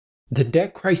The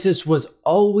debt crisis was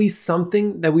always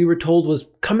something that we were told was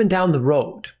coming down the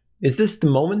road. Is this the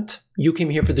moment? You came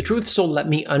here for the truth, so let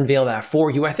me unveil that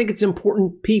for you. I think it's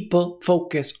important people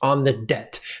focus on the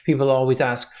debt. People always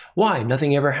ask, why?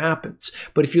 Nothing ever happens.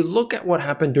 But if you look at what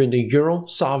happened during the Euro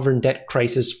sovereign debt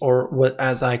crisis, or what,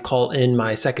 as I call in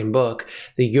my second book,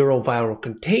 the Euro viral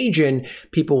contagion,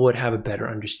 people would have a better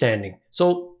understanding.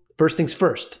 So first things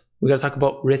first. We got to talk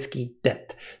about risky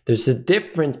debt. There's a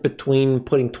difference between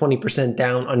putting 20%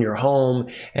 down on your home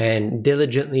and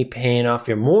diligently paying off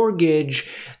your mortgage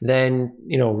than,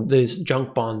 these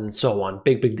junk bonds and so on.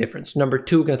 Big difference. Number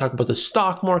two, we're going to talk about the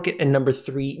stock market. And number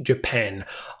three, Japan.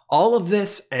 All of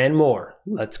this and more.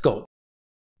 Let's go.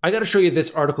 I got to show you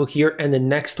this article here and the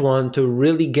next one to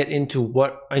really get into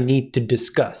what I need to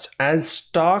discuss. As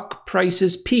stock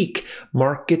prices peak,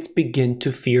 markets begin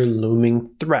to fear looming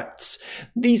threats.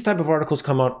 These type of articles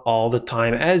come out all the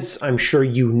time. As I'm sure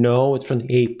you know, it's from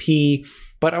the AP,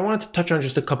 but I wanted to touch on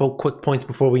just a couple quick points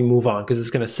before we move on because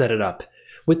it's going to set it up.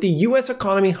 With the US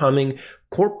economy humming,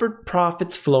 corporate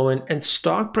profits flowing, and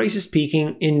stock prices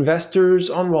peaking,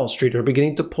 investors on Wall Street are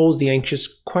beginning to pose the anxious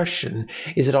question,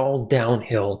 is it all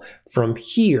downhill from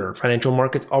here? Financial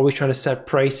markets always trying to set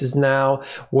prices now,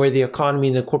 where the economy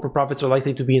and the corporate profits are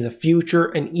likely to be in the future,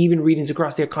 and even readings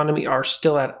across the economy are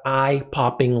still at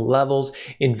eye-popping levels.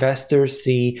 Investors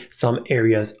see some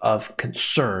areas of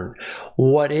concern.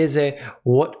 What is it?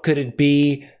 What could it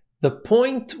be? The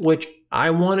point which I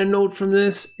want to note from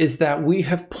this is that we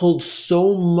have pulled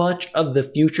so much of the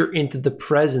future into the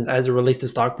present as it relates to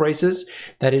stock prices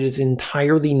that it is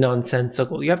entirely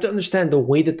nonsensical. You have to understand the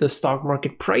way that the stock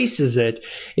market prices it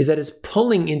is that it's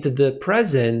pulling into the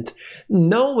present,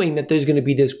 knowing that there's going to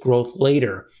be this growth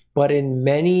later. But in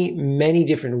many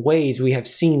different ways, we have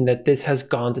seen that this has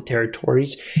gone to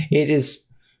territories. It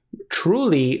is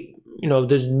truly,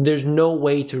 there's no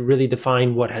way to really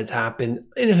define what has happened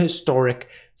in a historic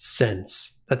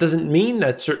sense. That doesn't mean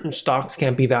that certain stocks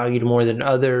can't be valued more than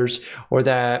others, or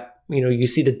that, you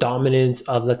see the dominance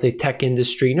of, let's say, tech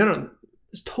industry. No,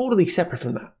 it's totally separate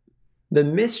from that. The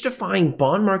mystifying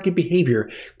bond market behavior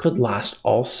could last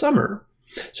all summer.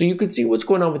 So you could see what's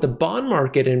going on with the bond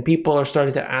market, and people are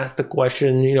starting to ask the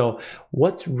question,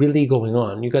 what's really going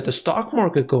on? You got the stock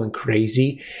market going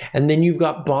crazy, and then you've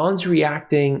got bonds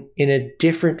reacting in a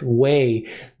different way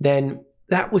than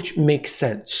that which makes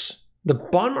sense. The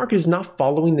bond market is not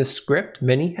following the script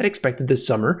many had expected this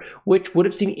summer, which would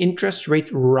have seen interest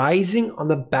rates rising on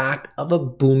the back of a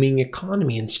booming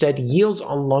economy. Instead, yields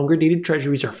on longer-dated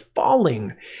treasuries are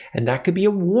falling, and that could be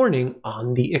a warning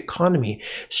on the economy.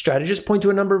 Strategists point to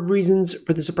a number of reasons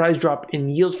for the surprise drop in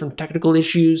yields, from technical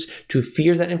issues to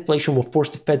fears that inflation will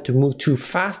force the Fed to move too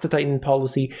fast to tighten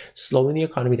policy, slowing the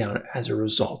economy down as a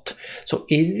result. So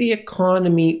is the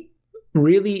economy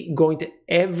really going to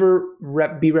ever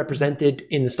be represented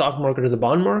in the stock market or the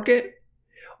bond market?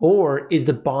 Or is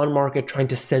the bond market trying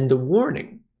to send a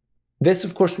warning? This,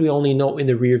 of course, we only know in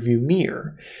the rearview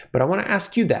mirror. But I want to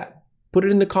ask you that. Put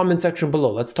it in the comment section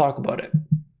below. Let's talk about it.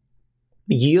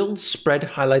 Yield spread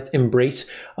highlights embrace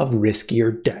of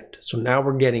riskier debt. So now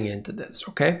we're getting into this,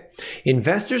 okay?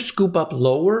 Investors scoop up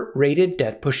lower rated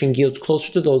debt, pushing yields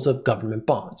closer to those of government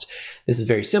bonds. This is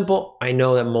very simple. I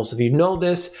know that most of you know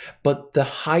this, but the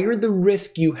higher the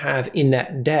risk you have in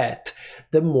that debt,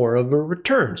 the more of a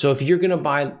return. So if you're going to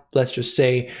buy, let's just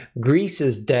say,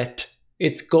 Greece's debt,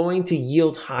 it's going to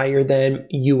yield higher than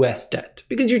US debt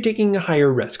because you're taking a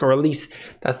higher risk, or at least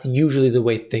that's usually the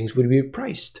way things would be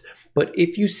priced. But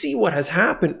if you see what has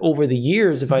happened over the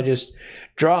years, if I just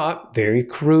draw a very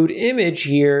crude image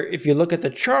here, if you look at the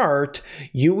chart,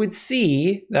 you would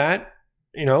see that,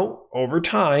 over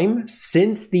time,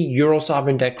 since the Euro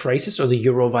sovereign debt crisis or the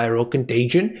Euro viral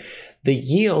contagion, the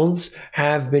yields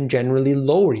have been generally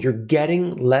lower. You're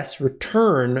getting less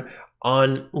return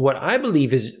on what I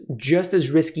believe is just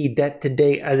as risky debt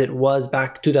today as it was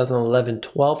back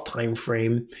 2011-12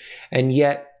 timeframe, and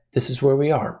yet this is where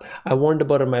we are. I warned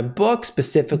about it in my book,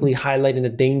 specifically highlighting the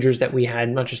dangers that we had,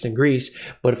 not just in Greece,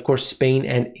 but of course Spain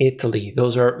and Italy.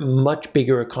 Those are much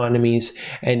bigger economies.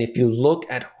 And if you look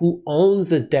at who owns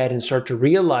the debt and start to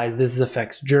realize this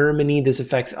affects Germany, this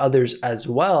affects others as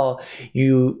well,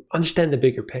 you understand the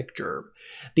bigger picture.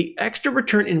 The extra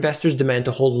return investors demand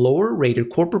to hold lower rated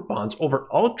corporate bonds over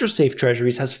ultra safe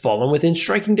treasuries has fallen within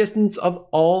striking distance of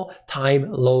all-time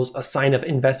lows, a sign of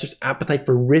investors' appetite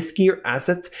for riskier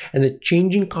assets and the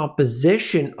changing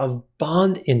composition of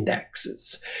bond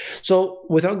indexes. So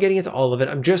without getting into all of it,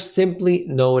 I'm just simply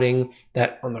noting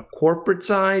that on the corporate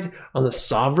side, on the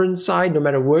sovereign side, no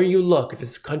matter where you look, if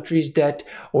it's the country's debt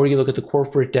or you look at the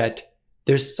corporate debt,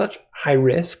 there's such high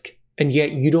risk and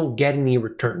yet you don't get any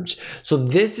returns. So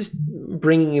this is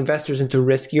bringing investors into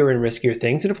riskier and riskier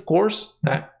things. And of course,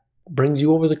 that brings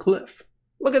you over the cliff.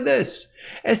 Look at this.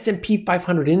 S&P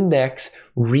 500 index,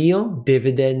 real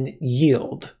dividend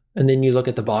yield. And then you look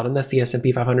at the bottom, that's the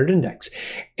S&P 500 index.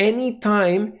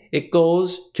 Anytime it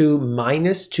goes to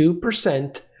minus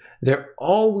 2%, there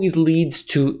always leads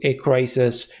to a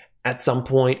crisis at some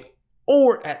point,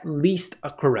 or at least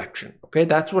a correction. Okay,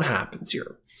 that's what happens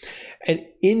here. And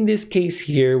in this case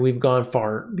here, we've gone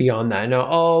far beyond that. Now,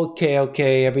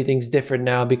 okay, everything's different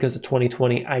now because of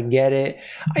 2020. I get it.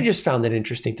 I just found it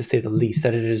interesting, to say the least,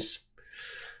 that it is,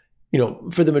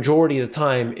 for the majority of the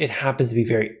time, it happens to be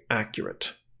very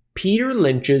accurate. Peter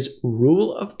Lynch's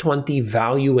Rule of 20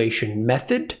 valuation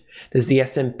method. There's the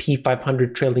S&P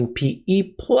 500 trailing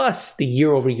PE plus the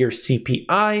year-over-year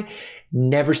CPI.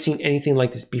 Never seen anything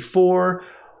like this before.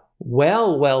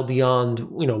 Well beyond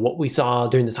what we saw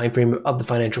during the time frame of the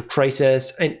financial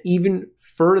crisis, and even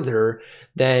further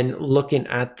than looking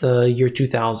at the year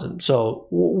 2000. So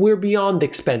we're beyond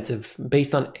expensive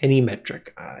based on any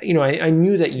metric. I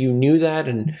knew that you knew that,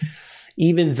 and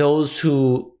even those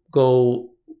who go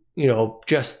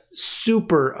just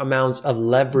super amounts of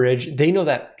leverage, they know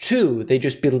that too. They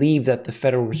just believe that the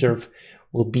Federal Reserve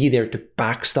will be there to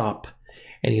backstop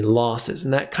any losses.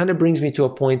 And that kind of brings me to a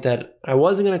point that I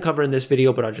wasn't going to cover in this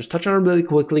video, but I'll just touch on it really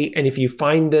quickly. And if you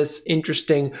find this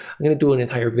interesting, I'm going to do an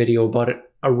entire video about it,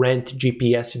 a rent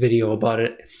GPS video about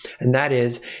it. And that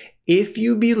is, if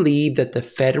you believe that the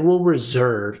Federal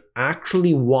Reserve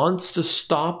actually wants to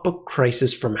stop a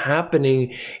crisis from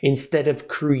happening instead of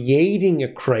creating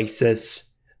a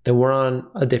crisis, then we're on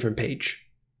a different page.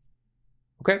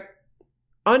 Okay?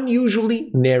 Unusually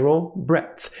narrow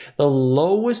breadth. The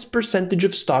lowest percentage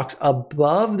of stocks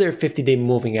above their 50-day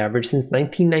moving average since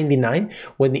 1999,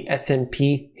 when the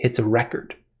S&P hits a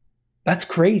record. That's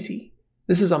crazy.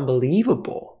 This is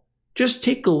unbelievable. Just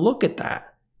take a look at that.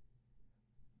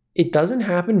 It doesn't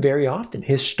happen very often.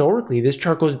 Historically, this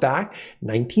chart goes back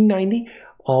 1990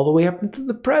 all the way up into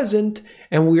the present,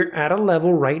 and we're at a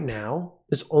level right now.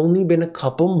 There's only been a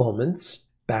couple moments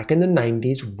back in the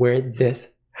 90s where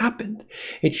this happened.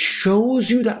 It shows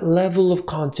you that level of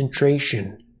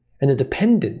concentration and the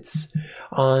dependence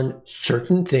on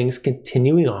certain things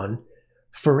continuing on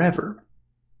forever.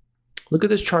 Look at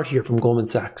this chart here from Goldman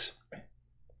Sachs.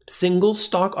 Single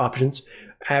stock options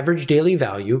average daily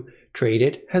value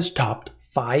traded has topped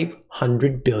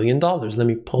 $500 billion. Let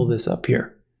me pull this up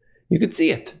here. You could see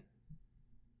it.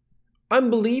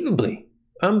 Unbelievably.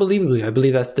 I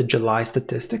believe that's the July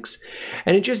statistics.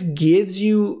 And it just gives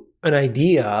you an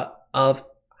idea of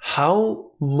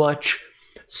how much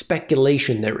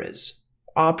speculation there is.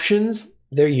 Options,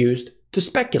 they're used to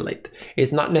speculate.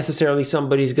 It's not necessarily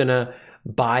somebody's going to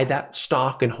buy that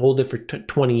stock and hold it for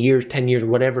 20 years, 10 years,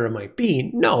 whatever it might be.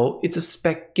 No, it's a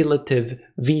speculative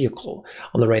vehicle.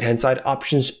 On the right-hand side,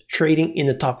 options trading in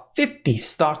the top 50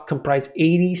 stock comprise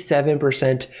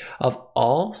 87% of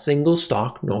all single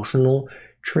stock notional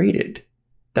traded.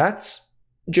 That's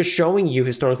just showing you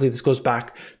historically. This goes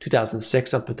back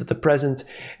 2006 up to the present.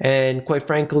 And quite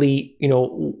frankly,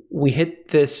 we hit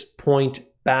this point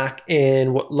back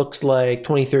in what looks like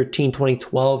 2013,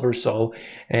 2012 or so,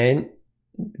 and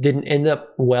didn't end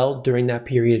up well during that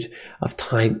period of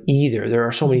time either. There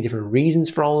are so many different reasons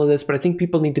for all of this, but I think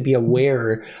people need to be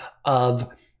aware of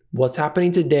what's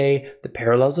happening today, the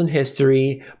parallels in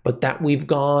history, but that we've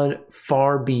gone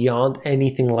far beyond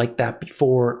anything like that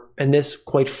before. And this,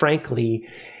 quite frankly,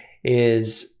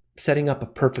 is setting up a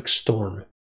perfect storm.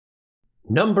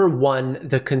 Number one,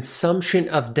 the consumption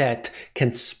of debt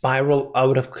can spiral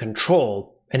out of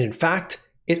control. And in fact,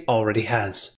 it already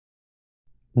has.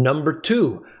 Number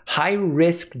two,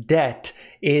 high-risk debt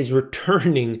is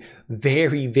returning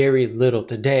very, very little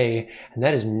today, and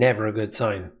that is never a good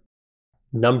sign.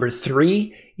 Number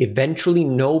three, eventually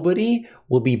nobody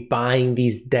will be buying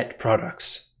these debt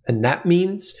products. And that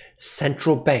means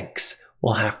central banks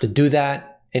will have to do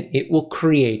that, and it will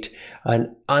create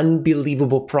an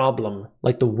unbelievable problem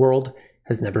like the world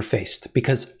has never faced,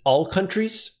 because all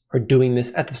countries are doing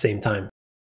this at the same time.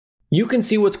 You can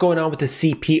see what's going on with the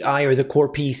CPI, or the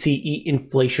core PCE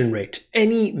inflation rate.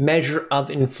 Any measure of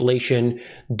inflation,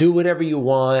 do whatever you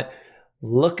want,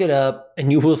 look it up,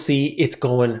 and you will see it's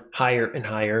going higher and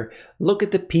higher. Look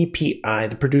at the PPI,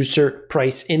 the Producer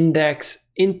Price Index,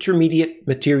 intermediate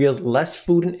materials, less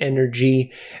food and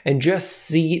energy, and just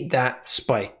see that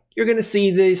spike. You're going to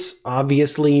see this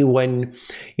obviously when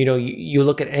you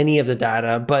look at any of the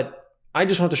data, but I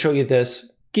just want to show you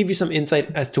this give you some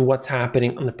insight as to what's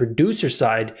happening on the producer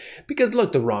side. Because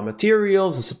look, the raw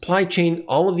materials, the supply chain,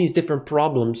 all of these different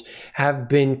problems have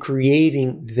been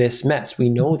creating this mess. We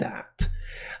know that.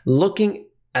 Looking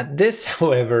at this,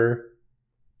 however,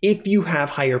 if you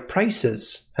have higher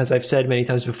prices, as I've said many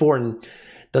times before, and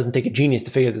it doesn't take a genius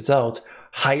to figure this out,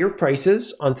 higher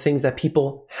prices on things that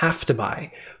people have to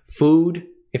buy. Food,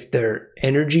 if their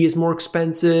energy is more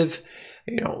expensive,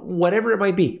 whatever it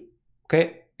might be,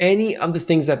 okay? Any of the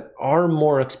things that are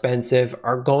more expensive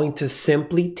are going to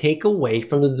simply take away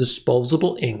from the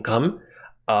disposable income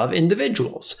of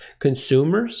individuals.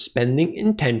 Consumer spending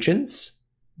intentions,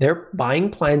 their buying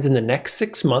plans in the next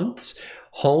 6 months,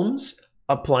 homes,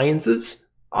 appliances,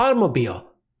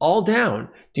 automobile, all down.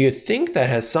 Do you think that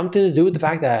has something to do with the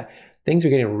fact that things are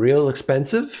getting real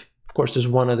expensive? Of course, there's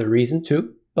one other reason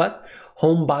too, but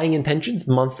home buying intentions,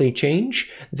 monthly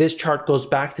change. This chart goes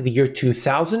back to the year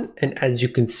 2000, and as you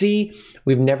can see,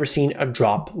 we've never seen a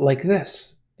drop like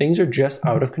this. Things are just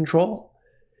out of control.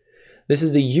 This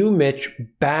is the UMich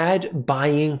bad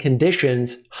buying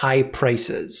conditions, high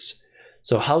prices.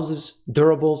 So houses,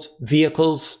 durables,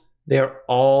 vehicles, they're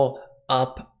all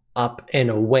up and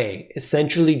away.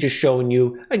 Essentially just showing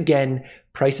you, again,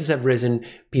 prices have risen.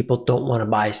 People don't want to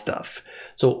buy stuff.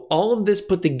 So all of this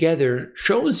put together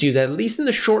shows you that at least in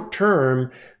the short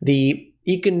term, the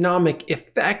economic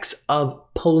effects of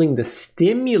pulling the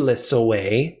stimulus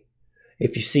away,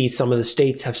 if you see some of the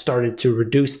states have started to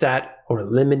reduce that or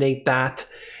eliminate that.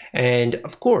 And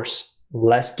of course,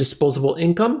 less disposable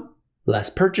income, less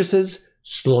purchases,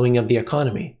 slowing of the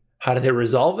economy. How do they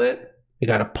resolve it? You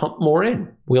got to pump more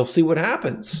in. We'll see what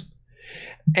happens.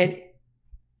 And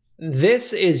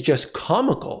this is just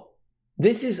comical.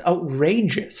 This is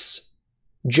outrageous.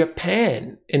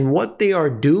 Japan and what they are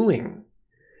doing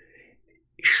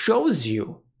shows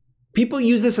you. People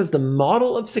use this as the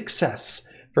model of success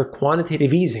for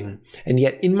quantitative easing. And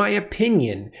yet, in my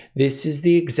opinion, this is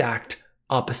the exact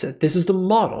opposite. This is the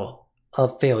model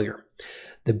of failure.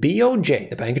 The BOJ,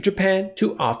 the Bank of Japan,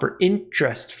 to offer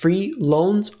interest-free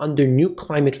loans under new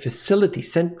climate facility.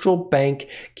 Central bank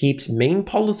keeps main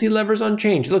policy levers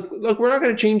unchanged. Look, we're not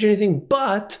going to change anything,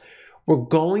 but we're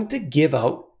going to give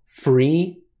out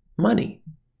free money.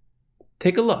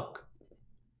 Take a look.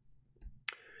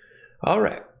 All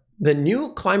right. The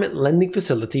new climate lending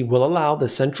facility will allow the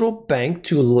central bank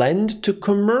to lend to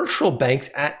commercial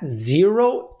banks at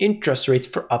 0 interest rates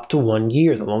for up to 1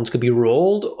 year. The loans could be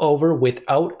rolled over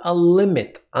without a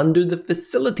limit under the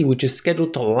facility, which is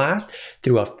scheduled to last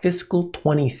through a fiscal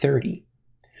 2030.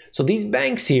 So these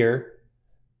banks here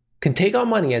can take out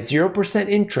money at 0%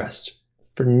 interest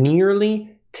for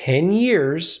nearly 10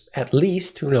 years, at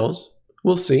least, who knows,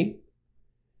 we'll see.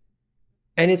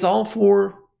 And it's all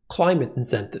for climate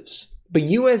incentives. But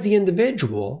you as the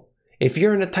individual, if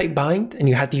you're in a tight bind and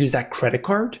you have to use that credit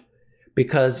card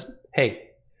because, hey,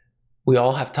 we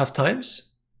all have tough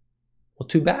times, well,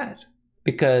 too bad.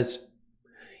 Because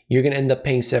you're going to end up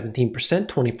paying 17%,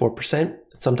 24%,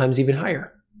 sometimes even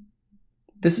higher.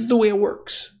 This is the way it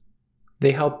works.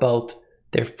 They help out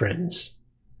their friends.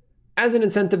 As an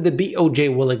incentive, the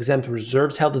BOJ will exempt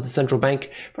reserves held at the central bank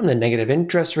from the negative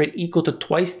interest rate equal to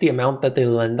twice the amount that they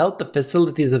lend out. The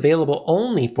facility is available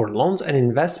only for loans and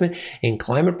investment in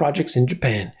climate projects in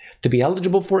Japan. To be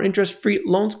eligible for interest-free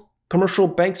loans, commercial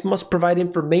banks must provide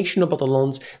information about the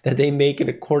loans that they make in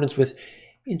accordance with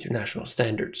international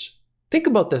standards. Think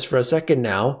about this for a second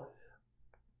now.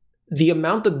 The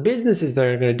amount of businesses that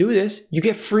are going to do this, you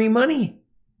get free money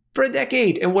for a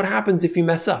decade. And what happens if you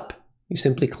mess up? You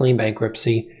simply claim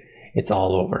bankruptcy. It's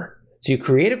all over. So you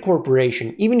create a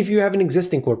corporation, even if you have an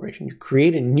existing corporation, you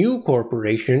create a new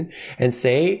corporation and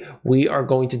say, we are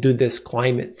going to do this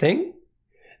climate thing.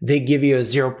 They give you a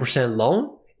 0%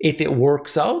 loan. If it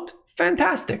works out,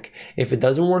 fantastic. If it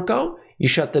doesn't work out, you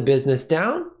shut the business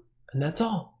down and that's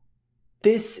all.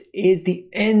 This is the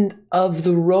end of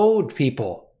the road,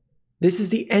 people. This is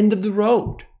the end of the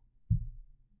road.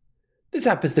 This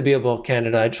happens to be about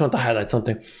Canada. I just want to highlight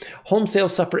something. Home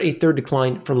sales suffer a third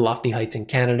decline from lofty heights in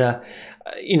Canada.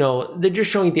 They're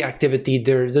just showing the activity.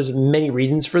 There's many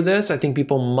reasons for this. I think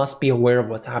people must be aware of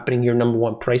what's happening here. Number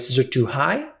one, prices are too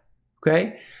high.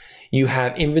 Okay. You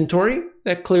have inventory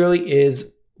that clearly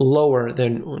is lower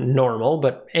than normal,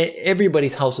 but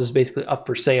everybody's house is basically up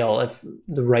for sale if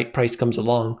the right price comes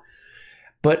along.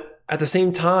 But at the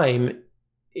same time,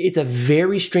 it's a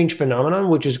very strange phenomenon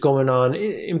which is going on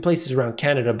in places around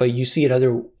Canada, but you see it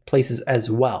other places as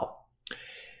well.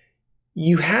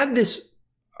 You had this,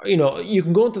 you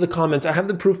can go into the comments. I have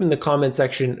the proof in the comment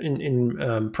section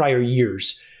in prior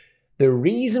years. The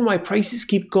reason why prices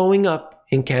keep going up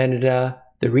in Canada,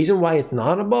 The reason why it's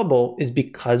not a bubble is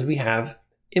because we have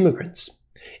immigrants.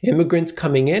 Immigrants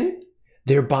coming in,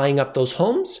 they're buying up those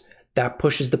homes. That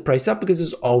pushes the price up because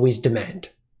there's always demand.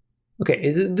 Okay,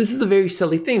 this is a very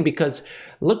silly thing because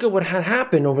look at what had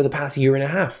happened over the past year and a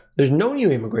half. There's no new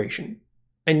immigration.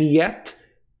 And yet,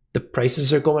 the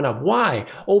prices are going up. Why?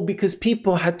 Oh, because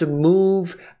people had to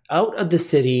move out of the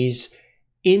cities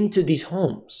into these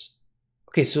homes.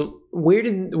 Okay, so where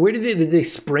did they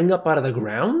spring up out of the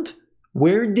ground?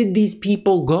 Where did these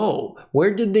people go?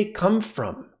 Where did they come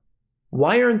from?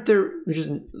 Why aren't there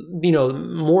just,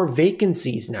 more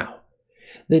vacancies now?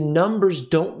 The numbers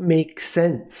don't make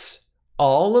sense.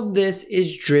 All of this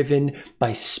is driven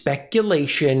by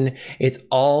speculation. It's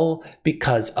all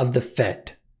because of the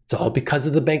Fed. It's all because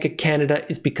of the Bank of Canada.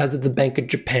 It's because of the Bank of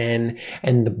Japan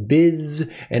and the BIZ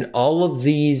and all of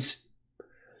these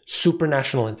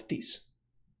supranational entities.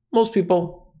 Most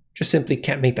people just simply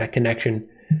can't make that connection.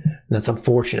 And that's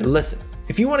unfortunate. Listen,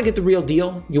 if you want to get the real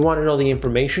deal, you want to know the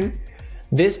information,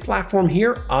 this platform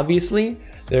here, obviously,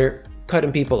 they're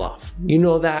cutting people off. You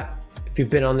know that if you've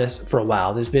been on this for a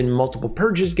while. There's been multiple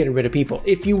purges getting rid of people.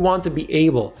 If you want to be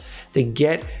able to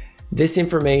get this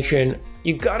information,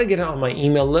 you got to get it on my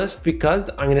email list because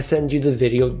I'm going to send you the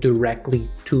video directly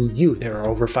to you. There are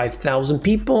over 5,000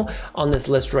 people on this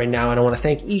list right now, and I want to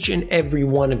thank each and every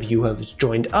one of you who has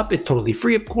joined up. It's totally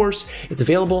free, of course. It's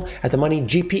available at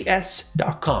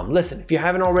themoneygps.com. Listen, if you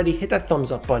haven't already, hit that thumbs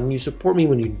up button. You support me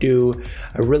when you do.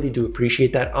 I really do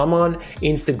appreciate that. I'm on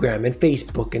Instagram and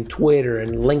Facebook and Twitter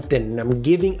and LinkedIn, and I'm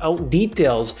giving out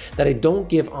details that I don't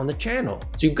give on the channel.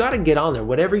 So you got to get on there.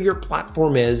 Whatever your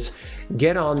platform is,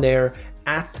 get on there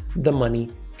at The Money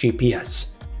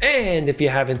GPS. And if you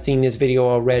haven't seen this video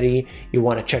already, you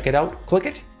want to check it out, click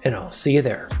it, and I'll see you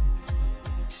there.